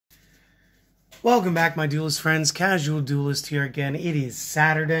Welcome back, my Duelist friends. Casual Duelist here again. It is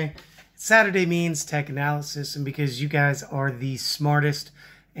Saturday. Saturday means tech analysis, and because you guys are the smartest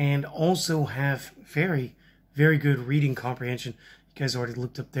and also have very, very good reading comprehension, you guys already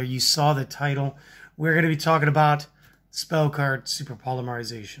looked up there. You saw the title. We're going to be talking about spell card super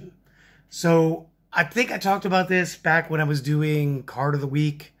polymerization. So I think I talked about this back when I was doing Card of the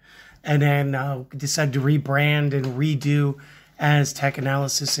Week, and then decided to rebrand and redo as tech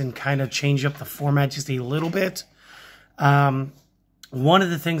analysis and kind of change up the format just a little bit. One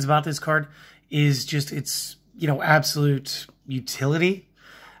of the things about this card is just its, absolute utility.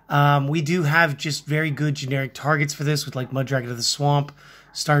 We do have just very good generic targets for this with like Mud Dragon of the Swamp,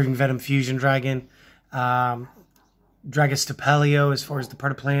 Starving Venom Fusion Dragon, Dragostapelio as far as the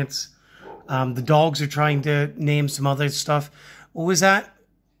part of plants. The dogs are trying to name some other stuff. What was that?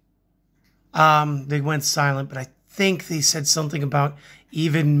 They went silent, but I think they said something about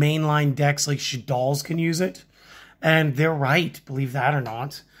even mainline decks like Shadal's can use it. And they're right, believe that or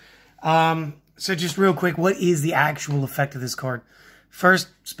not. So just real quick, what is the actual effect of this card? First,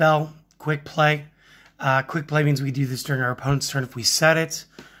 spell, quick play. Quick play means we do this during our opponent's turn if we set it.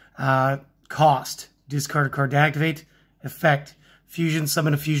 Cost, discard a card to activate. Effect, fusion,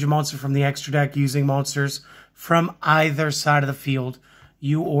 summon a fusion monster from the extra deck using monsters from either side of the field,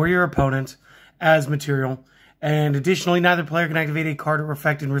 you or your opponent, as material. And additionally, neither player can activate a card or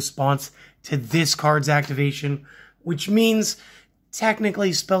effect in response to this card's activation, which means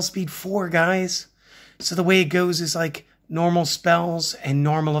technically spell speed 4, guys. So the way it goes is like normal spells and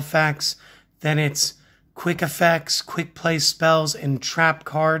normal effects. Then it's quick effects, quick play spells, and trap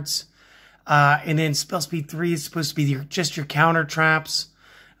cards. And then spell speed 3 is supposed to be just your counter traps,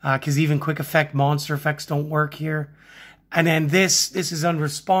 because even quick effect monster effects don't work here. And then this is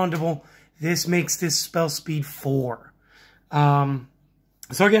unrespondable. This makes this spell speed 4. So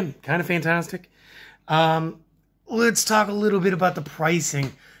again, kind of fantastic. Let's talk a little bit about the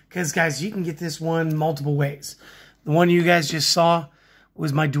pricing, because guys, you can get this one multiple ways. The one you guys just saw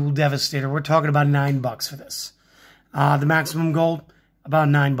was my Dual Devastator. We're talking about $9 for this. The maximum gold, about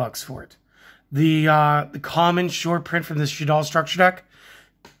 $9 for it. The common short print from this Shadal structure deck,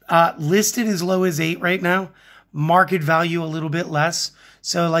 listed as low as $8 right now. Market value a little bit less,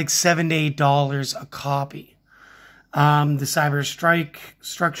 so like $7 to $8 a copy. The Cyber Strike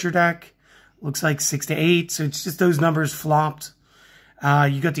structure deck looks like 6 to 8, so it's just those numbers flopped.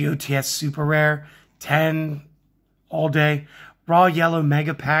 You got the OTS Super Rare, 10 all day. Raw Yellow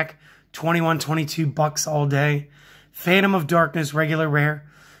Mega Pack, 21, $22 all day. Phantom of Darkness regular rare,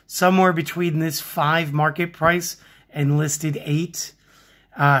 somewhere between this 5 market price and listed 8.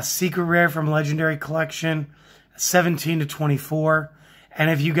 Secret Rare from Legendary Collection, 17 to 24. And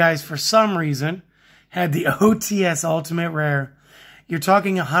if you guys, for some reason, had the OTS Ultimate Rare, you're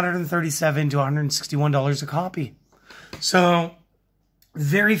talking $137 to $161 a copy. So,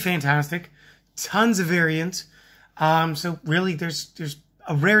 very fantastic. Tons of variants. So really, there's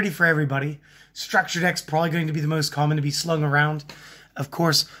a rarity for everybody. Structure deck's probably going to be the most common to be slung around. Of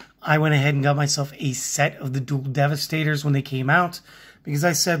course, I went ahead and got myself a set of the Dual Devastators when they came out, because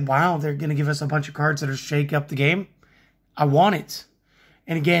I said, wow, they're going to give us a bunch of cards that are shake up the game. I want it.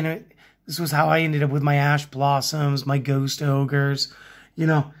 And again, this was how I ended up with my Ash Blossoms, my Ghost Ogres,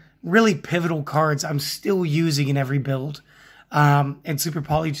 really pivotal cards I'm still using in every build. And Super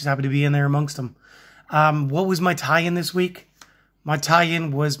Poly just happened to be in there amongst them. What was my tie-in this week? My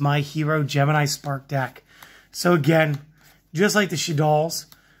tie-in was my Hero Gemini Spark deck. So again, just like the Shadals,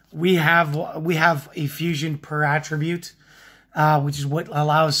 we have a fusion per attribute, which is what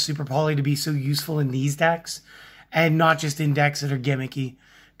allows Super Poly to be so useful in these decks, and not just in decks that are gimmicky.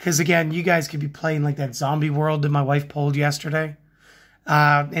 Because again, you guys could be playing like that zombie world that my wife pulled yesterday.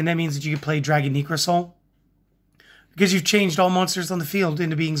 And that means that you could play Dragon Necrosoul, because you've changed all monsters on the field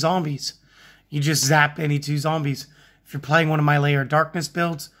into being zombies. You just zap any 2 zombies. If you're playing one of my Layer of Darkness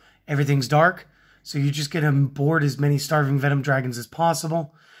builds, everything's dark. So you just get to board as many Starving Venom Dragons as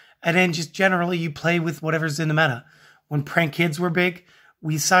possible. And then just generally you play with whatever's in the meta. When Prank Kids were big,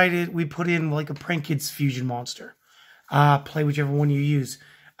 we put in like a Prank Kids fusion monster. Play whichever one you use.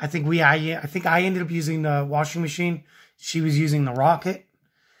 I think I ended up using the washing machine. She was using the rocket.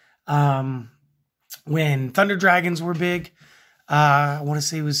 When Thunder Dragons were big, I want to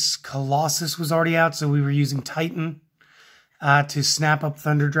say it was Colossus was already out, so we were using Titan to snap up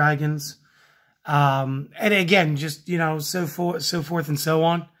Thunder Dragons. And again, just, so forth and so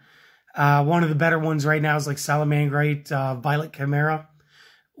on. One of the better ones right now is like Salamangreat, Violet Chimera,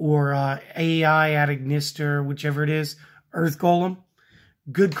 or AI Adagnister, whichever it is, Earth Golem.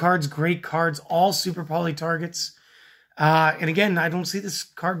 Good cards, great cards, all Super Poly targets. And again, I don't see this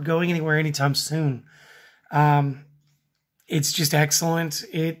card going anywhere anytime soon. It's just excellent.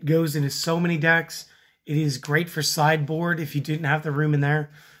 It goes into so many decks. It is great for sideboard if you didn't have the room in there,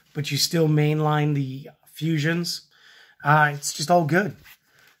 but you still mainline the fusions. It's just all good.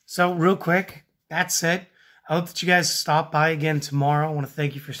 So real quick, that's it. I hope that you guys stop by again tomorrow. I want to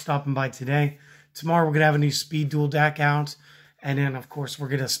thank you for stopping by today. Tomorrow we're going to have a new speed duel deck out. And then, of course, we're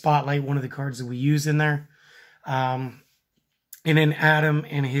going to spotlight one of the cards that we use in there. And then Adam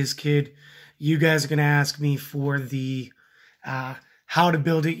and his kid, you guys are going to ask me for the how to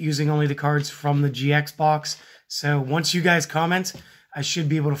build it using only the cards from the GX box. So once you guys comment, I should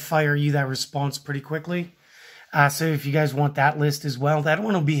be able to fire you that response pretty quickly. So if you guys want that list as well, that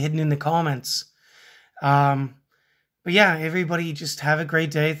one will be hidden in the comments. But yeah, everybody just have a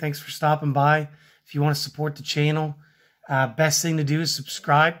great day. Thanks for stopping by. If you want to support the channel, best thing to do is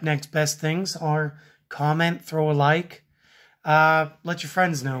subscribe. Next best things are comment, throw a like, let your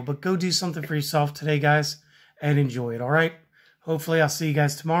friends know. But go do something for yourself today, guys, and enjoy it, all right? Hopefully I'll see you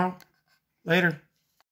guys tomorrow. Later.